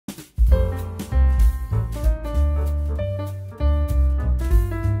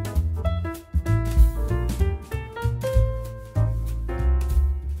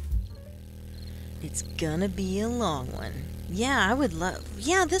gonna be a long one. Yeah, I would love...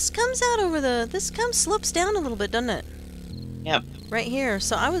 Yeah, this comes out over the... This slopes down a little bit, doesn't it? Yep. Right here.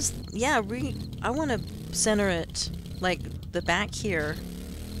 So I was... Yeah, I want to center it, like, the back here,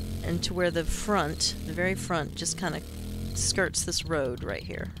 and to where the front, the very front, just kind of skirts this road right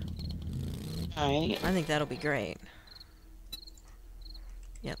here. Alright. I think that'll be great.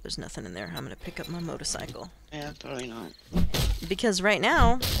 Yep, there's nothing in there. I'm gonna pick up my motorcycle. Yeah, probably not. Because right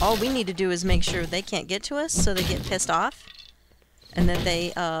now, all we need to do is make sure they can't get to us, so they get pissed off, and that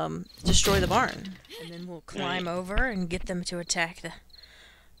they destroy the barn. And then we'll climb over and get them to attack the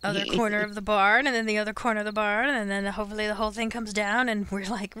other corner of the barn, and then the other corner of the barn, and then hopefully the whole thing comes down, and we're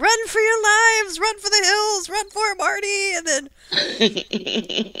like, run for your lives, run for the hills, run for it, Marty, and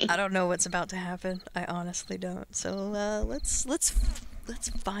then I don't know what's about to happen. I honestly don't. So let's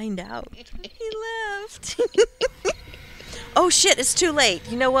find out. He left. Oh shit, it's too late.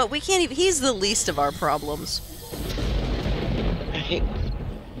 You know what? We can't even... He's the least of our problems.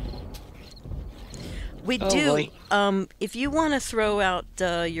 We do. Boy. If you want to throw out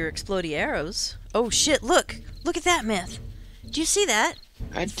your explodey arrows... Oh shit, look! Look at that, Myth. Did you see that?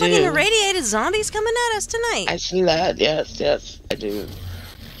 I do. Fucking irradiated zombies coming at us tonight. I see that. Yes, I do.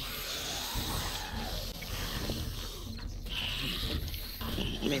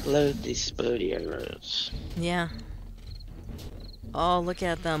 Let me load these explodey arrows. Yeah. Oh, look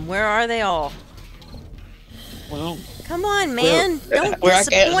at them. Where are they all? Well, come on, man. Don't where I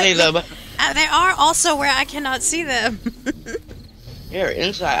can't see them. They are also where I cannot see them. You're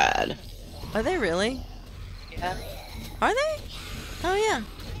inside. Are they really? Yeah. Are they? Oh, yeah.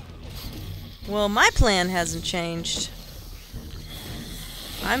 Well, my plan hasn't changed.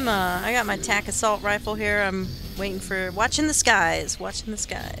 I got my TAC assault rifle here. I'm waiting for... Watching the skies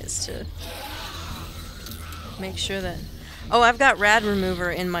to make sure that... Oh, I've got rad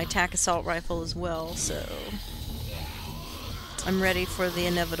remover in my TAC assault rifle as well, so... I'm ready for the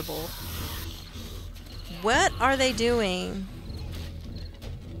inevitable. What are they doing?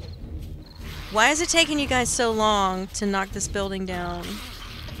 Why is it taking you guys so long to knock this building down?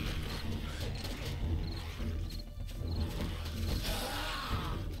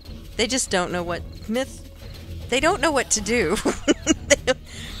 They just don't know what... They don't know what to do.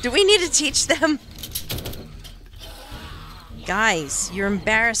 Do we need to teach them? Guys, you're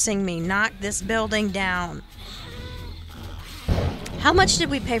embarrassing me. Knock this building down. How much did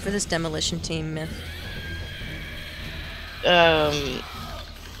we pay for this demolition team, Myth?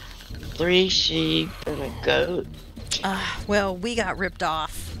 3 sheep and a goat. Well, we got ripped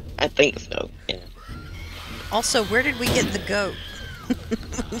off. I think so, yeah. Also, where did we get the goat? I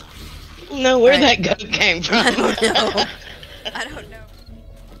don't know where that goat came from. I don't know. I don't know.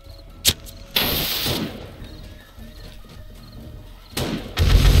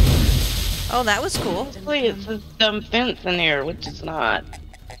 Oh, that was cool. Wait, it's a dumb fence in here, which is not.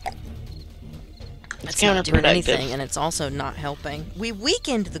 It's not doing anything, and it's also not helping. We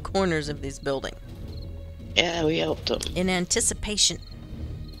weakened the corners of this building. Yeah, we helped them. In anticipation.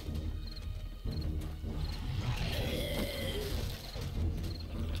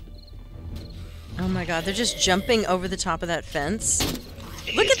 Oh my god, they're just jumping over the top of that fence.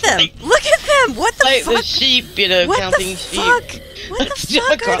 Look at them! Look at them! What the like fuck? The sheep, you know, what counting the sheep. Fuck? What the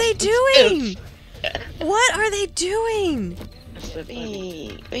fuck are they doing? What are they doing?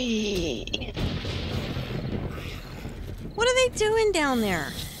 What are they doing down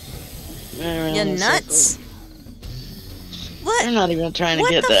there? You nuts? What? They're not even trying to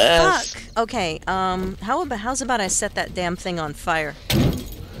get the us. Fuck? Okay, how's about I set that damn thing on fire?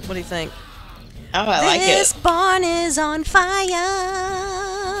 What do you think? Oh, I like it. This barn is on fire.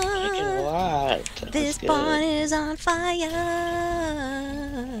 I like it a lot. This barn is on fire.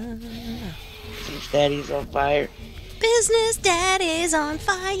 Business Daddy's on fire. Business Daddy's on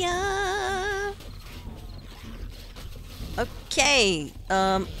fire. Okay,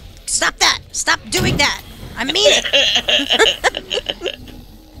 stop that! Stop doing that! I mean it!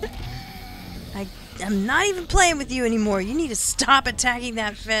 I'm not even playing with you anymore. You need to stop attacking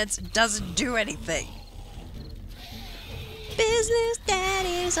that fence. It doesn't do anything. Business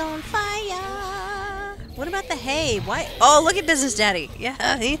Daddy's on fire. What about the hay? Why? Oh, look at Business Daddy.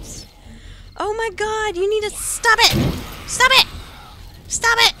 Yeah, he's... Oh my god, you need to stop it! Stop it!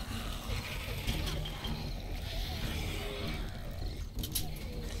 Stop it!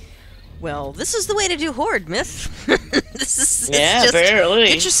 Well, this is the way to do horde, Myth. Yeah, apparently.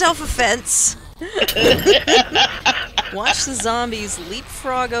 Get yourself a fence. Watch the zombies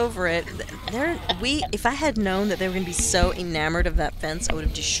leapfrog over it. If I had known that they were going to be so enamored of that fence, I would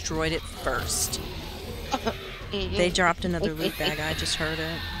have destroyed it first. They dropped another loot bag. I just heard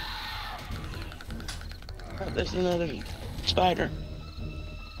it. Oh, there's another spider.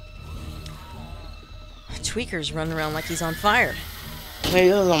 Tweaker's running around like he's on fire. He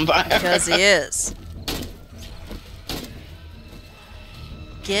is on fire. Because he is.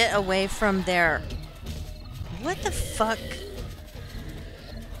 Get away from there. What the fuck?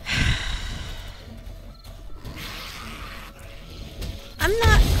 I'm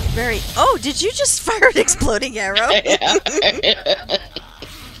not very... Oh, did you just fire an exploding arrow? Yeah.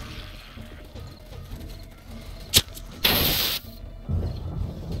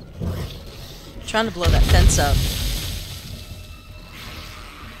 Trying to blow that fence up.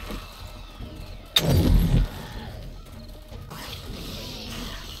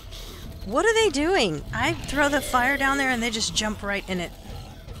 What are they doing? I throw the fire down there and they just jump right in it.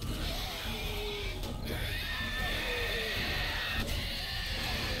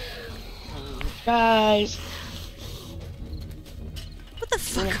 Guys, What the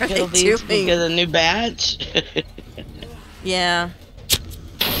fuck are kill they these doing? because a new badge. Yeah.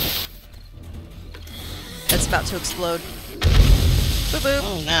 That's about to explode. Boop boop.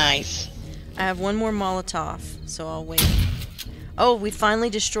 Oh, nice. I have one more Molotov, so I'll wait. Oh, we finally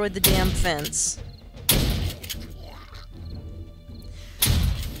destroyed the damn fence.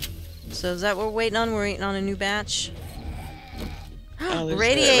 So is that what we're waiting on? We're waiting on a new batch? Oh, there's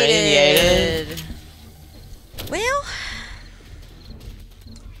Radiated! Well,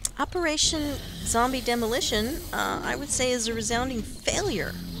 Operation Zombie Demolition, I would say is a resounding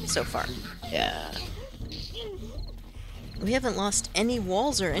failure so far. Yeah. We haven't lost any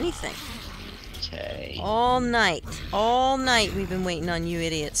walls or anything. Okay. All night we've been waiting on you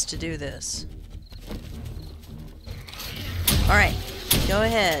idiots to do this. Alright, go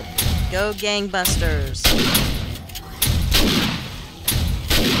ahead. Go gangbusters.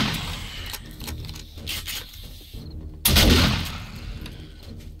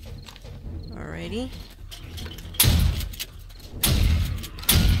 Alrighty.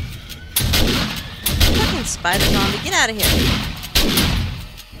 Fucking spider zombie, get out of here.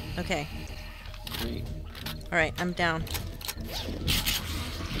 Okay. Alright, I'm down.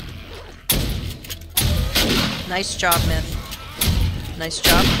 Nice job, Myth. Nice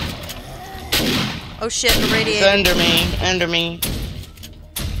job. Oh shit, It's irradiated. under me. Under me.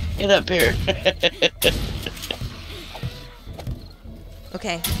 Get up here.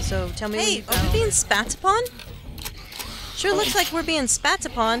 Okay, so tell me. Hey, are we being spat upon? Sure looks like we're being spat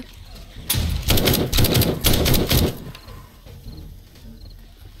upon.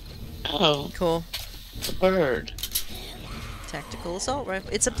 Oh, Cool. a bird. Tactical assault rifle.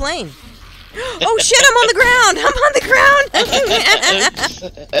 It's a plane. Oh shit, I'm on the ground! I'm on the ground!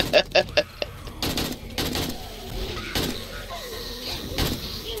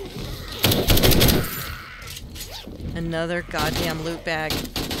 Another goddamn loot bag.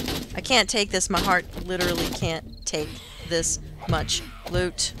 I can't take this. My heart literally can't take this much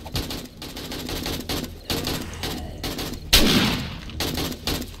loot.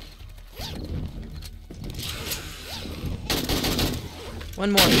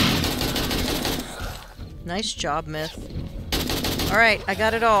 One more. Nice job, Myth. Alright, I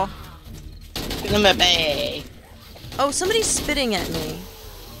got it all. Get him a bag. Oh, somebody's spitting at me.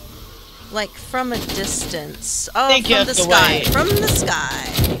 Like, from a distance. Oh, Think you from have the to sky. wait. From the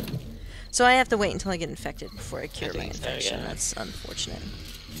sky. So I have to wait until I get infected before I cure my think so, infection. yeah. That's unfortunate.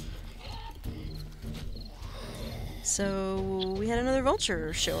 So, we had another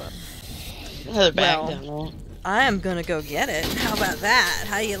vulture show up. Another bag Well. down there. I am gonna go get it. How about that?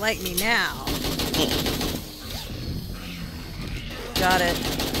 How you like me now? Got it.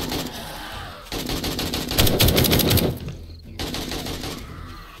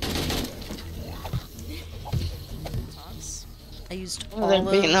 I used Oh, all they're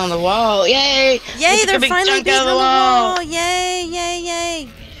of... beating on the wall. Yay! Yay, They took they're a big finally chunk beating out on of the the wall. wall! Yay, yay, yay!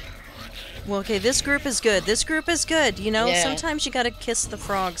 Well, okay, this group is good. This group is good. You know, Yeah. sometimes you gotta kiss the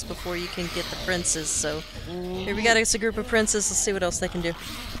frogs before you can get the princes. So here we got us a group of princes. Let's see what else they can do.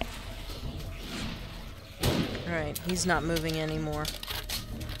 Alright, he's not moving anymore.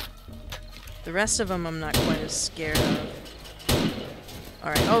 The rest of them I'm not quite as scared of.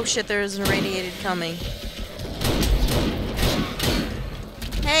 Alright, oh shit, there is an irradiated coming.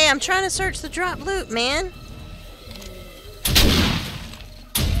 Hey, I'm trying to search the drop loot, man!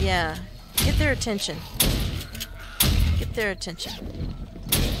 Yeah, get their attention. Get their attention.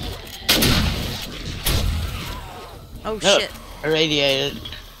 Oh Oh, shit. irradiated.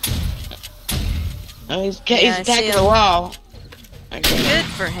 Oh, he's Yeah, I see attacking him. the wall. Okay. Good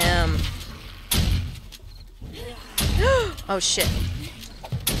for him. Oh shit.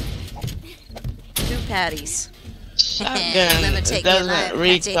 2 patties. Shotgun. Let me It take you alive, doesn't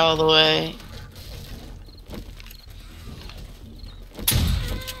reach Patty. all the way.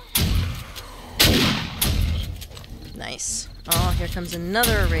 Nice. Oh, here comes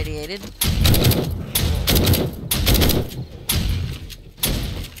another irradiated.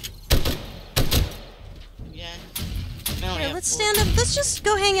 Yeah. Here, let's stand up. Let's just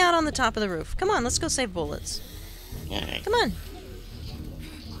go hang out on the top of the roof. Come on, let's go save bullets. Alright. Come on.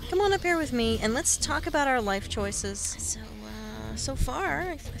 Come on up here with me, and let's talk about our life choices. So far,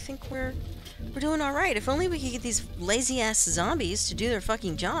 I think we're doing all right. If only we could get these lazy-ass zombies to do their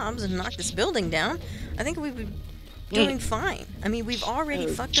fucking jobs and knock this building down, I think we'd be doing fine. I mean, we've already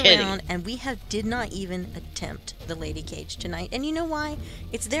fucked around, and we did not even attempt the lady cage tonight. And you know why?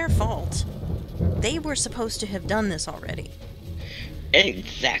 It's their fault. They were supposed to have done this already.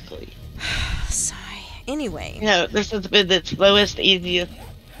 Exactly. Sigh. Anyway. You know, this has been the slowest, easiest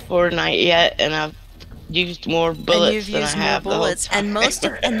Fortnite yet, and I've used more bullets than I have the whole time.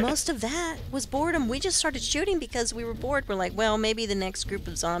 And most of that was boredom. We just started shooting because we were bored. We're like, well, maybe the next group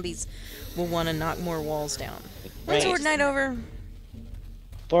of zombies will want to knock more walls down. When's Fortnite over?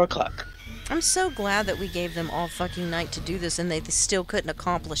 4 o'clock. I'm so glad that we gave them all fucking night to do this, and they still couldn't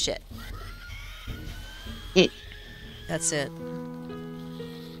accomplish it. That's it.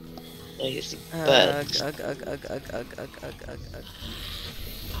 Lazy Ugh, butts. ugh, ugh, ugh, ugh, ugh, ugh, ugh, ugh, ugh.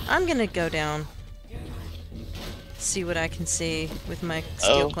 I'm gonna go down. See what I can see with my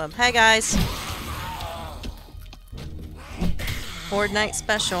steel club. Hi guys. Horde night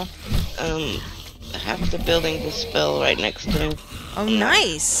special. Half the building just fell right next to me. Oh,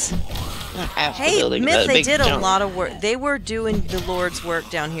 nice. Not half the Hey, building, Myth, but a they big did a chunk. lot of work. They were doing the Lord's work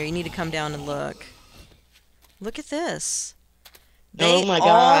down here. You need to come down and look. Look at this. They Oh my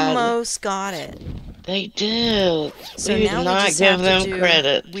God. almost got it. They did. So We now did not we just give have them to do,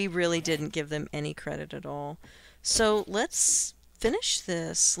 credit. We really didn't give them any credit at all. So let's finish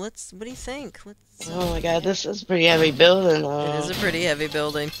this. What do you think? Oh my God, this is a pretty heavy building. It is a pretty heavy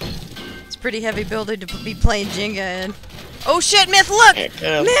building. It's a pretty heavy building to be playing Jenga in. Oh shit, Myth, look!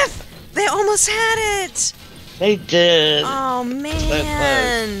 Myth! They almost had it! They did. Oh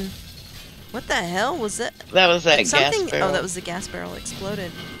man! What the hell was that? That was that gas Something. barrel. Oh, that was the gas barrel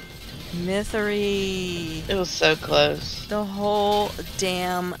exploded. Mythery. It was so close. The whole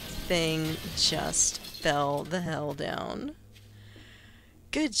damn thing just fell the hell down.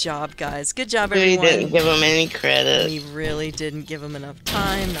 Good job, guys. Good job, everyone. We didn't give them any credit. We really didn't give them enough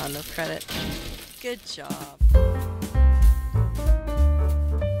time, not enough credit. Good job.